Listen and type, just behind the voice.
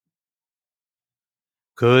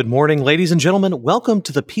Good morning, ladies and gentlemen. Welcome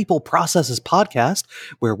to the People Processes Podcast,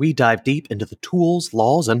 where we dive deep into the tools,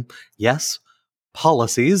 laws, and yes,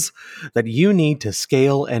 policies that you need to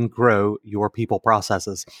scale and grow your people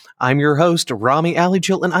processes. I'm your host, Rami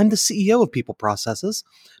Alijil, and I'm the CEO of People Processes.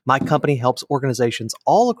 My company helps organizations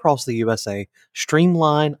all across the USA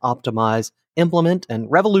streamline, optimize, implement,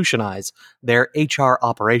 and revolutionize their HR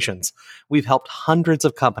operations. We've helped hundreds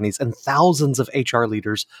of companies and thousands of HR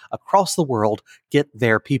leaders across the world get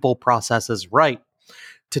their people processes right.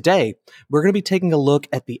 Today, we're going to be taking a look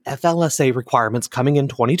at the FLSA requirements coming in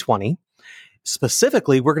 2020.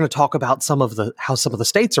 Specifically, we're going to talk about how some of the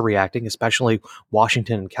states are reacting, especially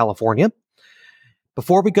Washington and California.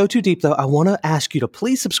 Before we go too deep, though, I want to ask you to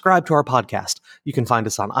please subscribe to our podcast. You can find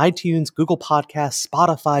us on iTunes, Google Podcasts,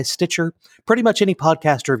 Spotify, Stitcher, pretty much any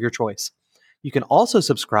podcaster of your choice. You can also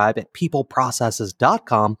subscribe at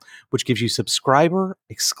peopleprocesses.com, which gives you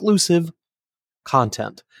subscriber-exclusive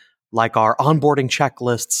content, like our onboarding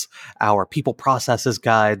checklists, our people processes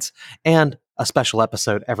guides, and a special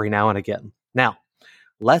episode every now and again. Now,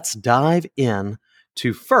 let's dive in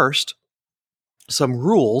to first some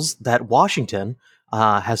rules that Washington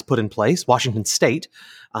has put in place, Washington State,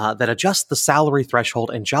 that adjust the salary threshold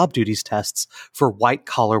and job duties tests for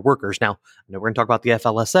white-collar workers. Now, I know we're going to talk about the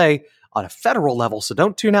FLSA on a federal level, so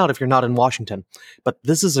don't tune out if you're not in Washington. But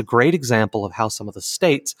this is a great example of how some of the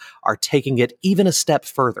states are taking it even a step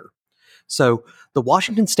further. So the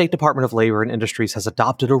Washington State Department of Labor and Industries has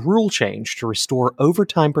adopted a rule change to restore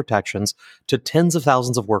overtime protections to tens of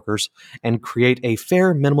thousands of workers and create a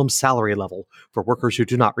fair minimum salary level for workers who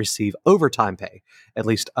do not receive overtime pay, at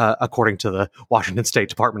least according to the Washington State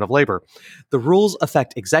Department of Labor. The rules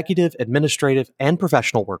affect executive, administrative, and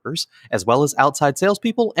professional workers, as well as outside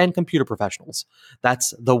salespeople and computer professionals.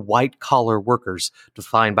 That's the white-collar workers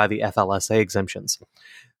defined by the FLSA exemptions.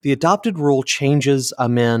 The adopted rule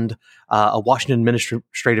amend a Washington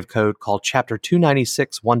Administrative Code called Chapter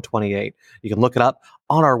 296-128. You can look it up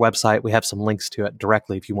on our website. We have some links to it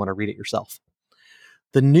directly if you want to read it yourself.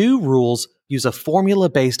 The new rules use a formula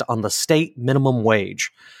based on the state minimum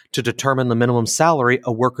wage to determine the minimum salary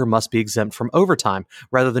a worker must be exempt from overtime,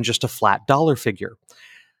 rather than just a flat dollar figure.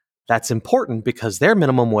 That's important because their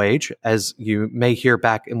minimum wage, as you may hear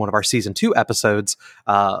back in one of our Season 2 episodes,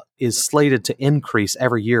 is slated to increase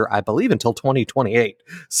every year, I believe, until 2028.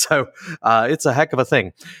 So it's a heck of a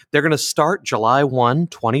thing. They're going to start July 1,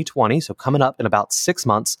 2020, so coming up in about 6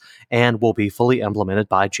 months, and will be fully implemented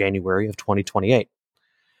by January of 2028.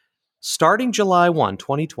 Starting July 1,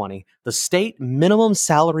 2020, the state minimum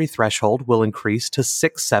salary threshold will increase to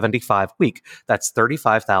 $675 a week. That's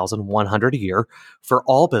 $35,100 a year for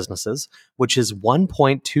all businesses, which is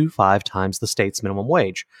 1.25 times the state's minimum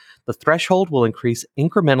wage. The threshold will increase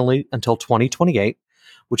incrementally until 2028,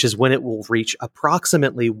 which is when it will reach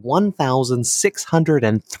approximately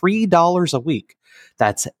 $1,603 a week.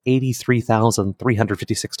 That's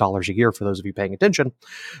 $83,356 a year for those of you paying attention,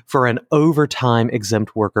 for an overtime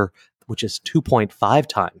exempt worker, which is 2.5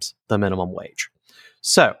 times the minimum wage.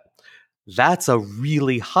 So that's a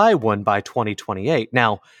really high one by 2028.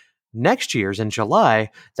 Now, next year's in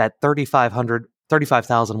July, that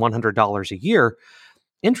 $35,100 a year,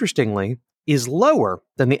 interestingly, is lower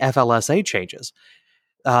than the FLSA changes.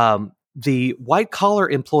 The white-collar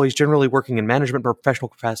employees generally working in management or professional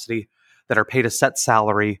capacity that are paid a set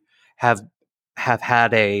salary have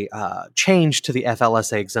had a change to the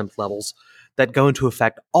FLSA exempt levels that go into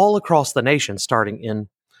effect all across the nation starting in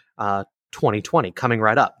 2020, coming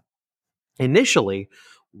right up. Initially,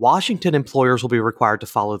 Washington employers will be required to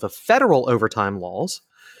follow the federal overtime laws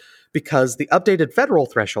because the updated federal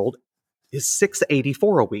threshold is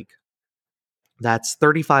 $684 a week. That's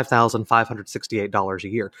 $35,568 a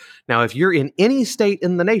year. Now, if you're in any state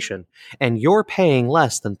in the nation and you're paying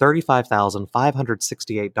less than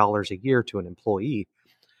 $35,568 a year to an employee,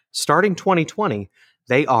 starting 2020,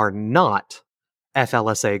 they are not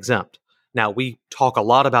FLSA exempt. Now, we talk a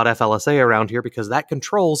lot about FLSA around here because that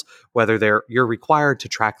controls whether you're required to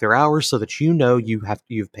track their hours so that you know you've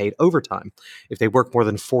paid overtime. If they work more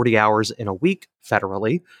than 40 hours in a week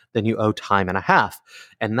federally, then you owe time and a half.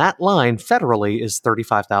 And that line federally is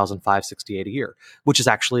 $35,568 a year, which is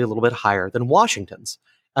actually a little bit higher than Washington's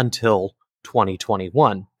until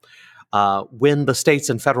 2021. When the states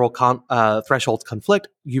and federal thresholds conflict,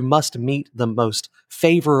 you must meet the most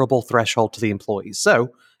favorable threshold to the employees.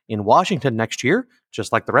 So in Washington next year,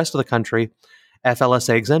 just like the rest of the country,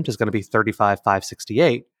 FLSA exempt is going to be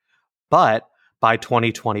 $35,568. But by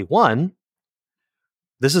 2021,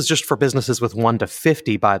 this is just for businesses with 1 to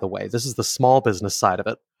 50, by the way. This is the small business side of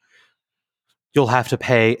it. You'll have to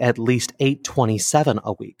pay at least $827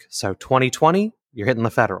 a week. So 2020, you're hitting the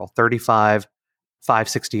federal,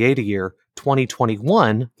 35,568 a year.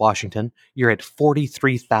 2021, Washington, you're at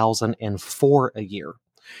 43,004 a year.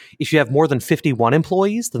 If you have more than 51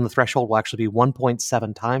 employees, then the threshold will actually be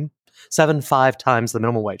 1.75 times the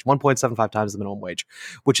minimum wage, 1.75 times the minimum wage,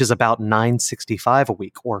 which is about $965 a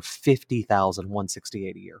week or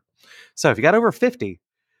 $50,168 a year. So if you got over 50,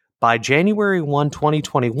 by January 1,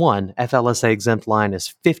 2021, FLSA exempt line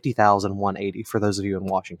is $50,180 for those of you in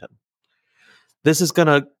Washington. This is going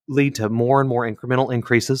to lead to more and more incremental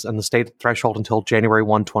increases in the state threshold until January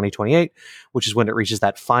 1, 2028, which is when it reaches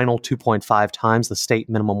that final 2.5 times the state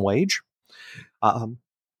minimum wage. And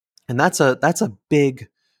that's going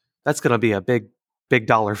to be a big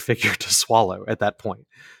dollar figure to swallow at that point.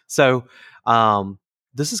 So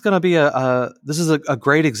this is going to be a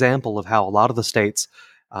great example of how a lot of the states,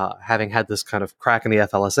 having had this kind of crack in the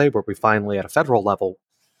FLSA, where we finally at a federal level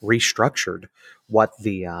restructured what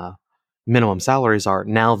the minimum salaries are,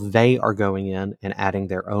 now they are going in and adding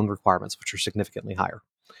their own requirements, which are significantly higher.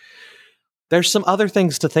 There's some other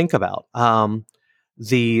things to think about.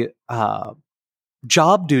 The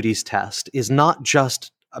job duties test is not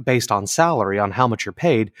just based on salary, on how much you're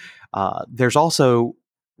paid. There's also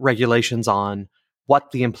regulations on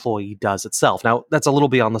what the employee does itself. Now, that's a little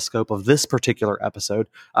beyond the scope of this particular episode.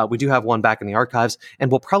 We do have one back in the archives,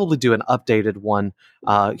 and we'll probably do an updated one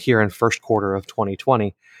here in first quarter of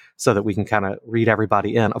 2020 so that we can kind of read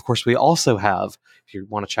everybody in. Of course, we also have, if you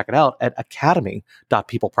want to check it out, at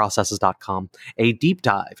academy.peopleprocesses.com, a deep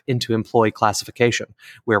dive into employee classification,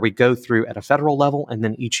 where we go through at a federal level and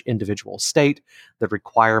then each individual state, the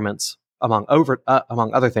requirements, among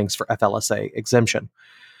other things, for FLSA exemption.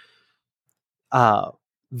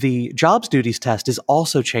 The jobs duties test is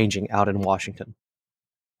also changing out in Washington.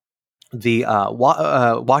 The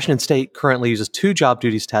Washington State currently uses 2 job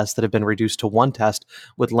duties tests that have been reduced to 1 test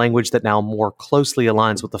with language that now more closely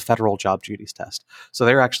aligns with the federal job duties test. So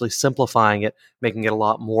they're actually simplifying it, making it a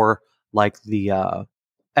lot more like the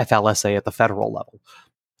FLSA at the federal level.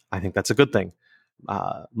 I think that's a good thing.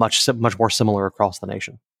 Much more similar across the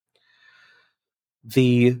nation.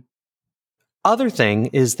 The other thing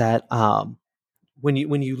is that when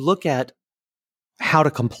you look at how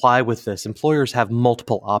to comply with this, employers have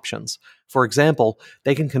multiple options. For example,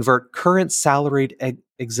 they can convert current salaried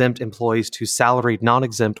exempt employees to salaried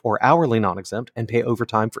non-exempt or hourly non-exempt and pay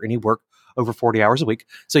overtime for any work over 40 hours a week.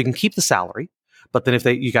 So you can keep the salary, but then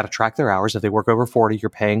you got to track their hours. If they work over 40,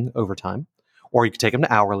 you're paying overtime. Or you could take them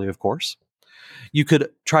to hourly, of course. You could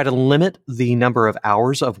try to limit the number of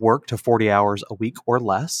hours of work to 40 hours a week or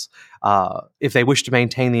less. If they wish to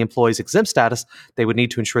maintain the employee's exempt status, they would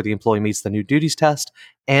need to ensure the employee meets the new duties test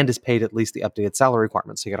and is paid at least the updated salary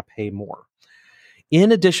requirements. So you got to pay more.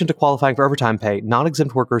 In addition to qualifying for overtime pay,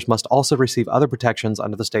 non-exempt workers must also receive other protections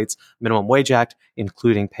under the state's Minimum Wage Act,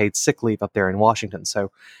 including paid sick leave up there in Washington.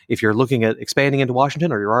 So if you're looking at expanding into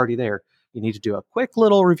Washington or you're already there, you need to do a quick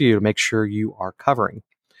little review to make sure you are covering.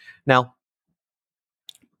 Now,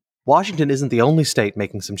 Washington isn't the only state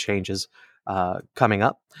making some changes coming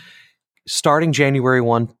up. Starting January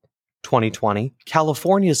 1, 2020,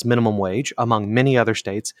 California's minimum wage, among many other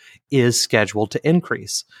states, is scheduled to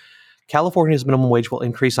increase. California's minimum wage will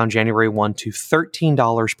increase on January 1 to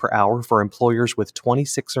 $13 per hour for employers with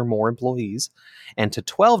 26 or more employees, and to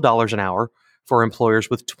 $12 an hour for employers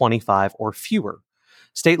with 25 or fewer.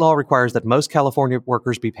 State law requires that most California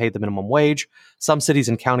workers be paid the minimum wage. Some cities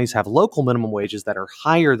and counties have local minimum wages that are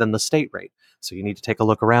higher than the state rate. So you need to take a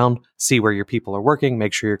look around, see where your people are working,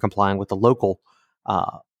 make sure you're complying with the local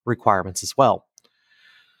requirements as well.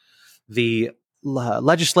 The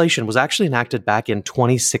legislation was actually enacted back in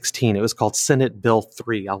 2016. It was called Senate Bill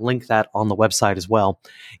 3. I'll link that on the website as well.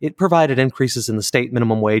 It provided increases in the state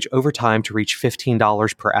minimum wage over time to reach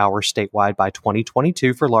 $15 per hour statewide by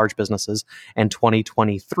 2022 for large businesses and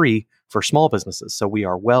 2023 for small businesses. So we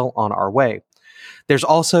are well on our way. There's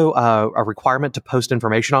also a requirement to post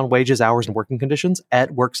information on wages, hours, and working conditions at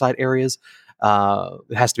worksite areas.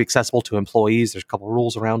 It has to be accessible to employees. There's a couple of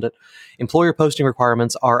rules around it. Employer posting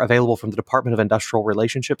requirements are available from the Department of Industrial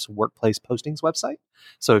Relationships Workplace Postings website.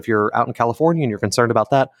 So if you're out in California and you're concerned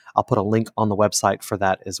about that, I'll put a link on the website for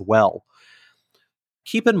that as well.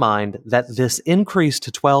 Keep in mind that this increase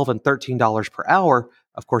to $12 and $13 per hour,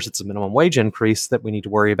 of course, it's a minimum wage increase that we need to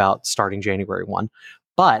worry about starting January 1.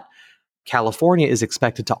 But California is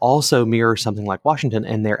expected to also mirror something like Washington,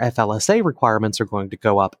 and their FLSA requirements are going to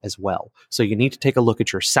go up as well. So you need to take a look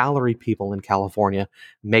at your salary people in California,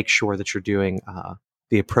 make sure that you're doing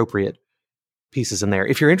the appropriate pieces in there.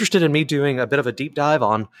 If you're interested in me doing a bit of a deep dive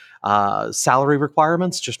on salary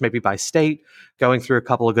requirements, just maybe by state, going through a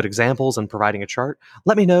couple of good examples and providing a chart,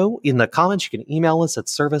 let me know in the comments. You can email us at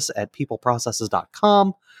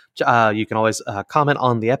service@peopleprocesses.com. You can always comment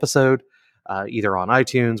on the episode, either on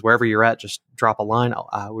iTunes, wherever you're at. Just drop a line.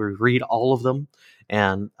 We read all of them,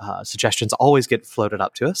 and suggestions always get floated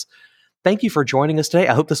up to us. Thank you for joining us today.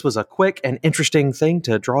 I hope this was a quick and interesting thing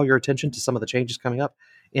to draw your attention to some of the changes coming up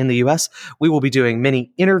in the US. We will be doing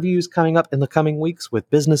many interviews coming up in the coming weeks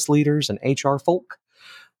with business leaders and HR folk.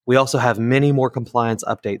 We also have many more compliance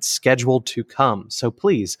updates scheduled to come. So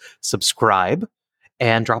please subscribe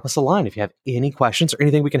and drop us a line if you have any questions or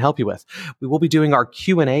anything we can help you with. We will be doing our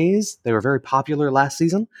Q&As. They were very popular last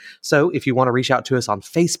season. So if you want to reach out to us on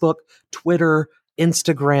Facebook, Twitter,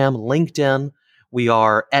 Instagram, LinkedIn, we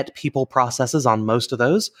are at People Processes on most of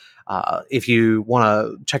those. If you want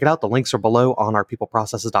to check it out, the links are below on our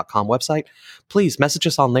peopleprocesses.com website. Please message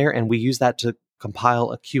us on there, and we use that to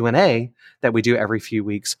compile a Q&A that we do every few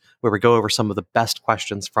weeks where we go over some of the best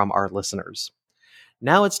questions from our listeners.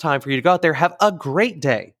 Now it's time for you to go out there, have a great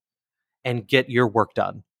day, and get your work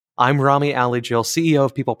done. I'm Rami Ali-Gil, CEO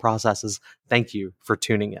of People Processes. Thank you for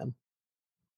tuning in.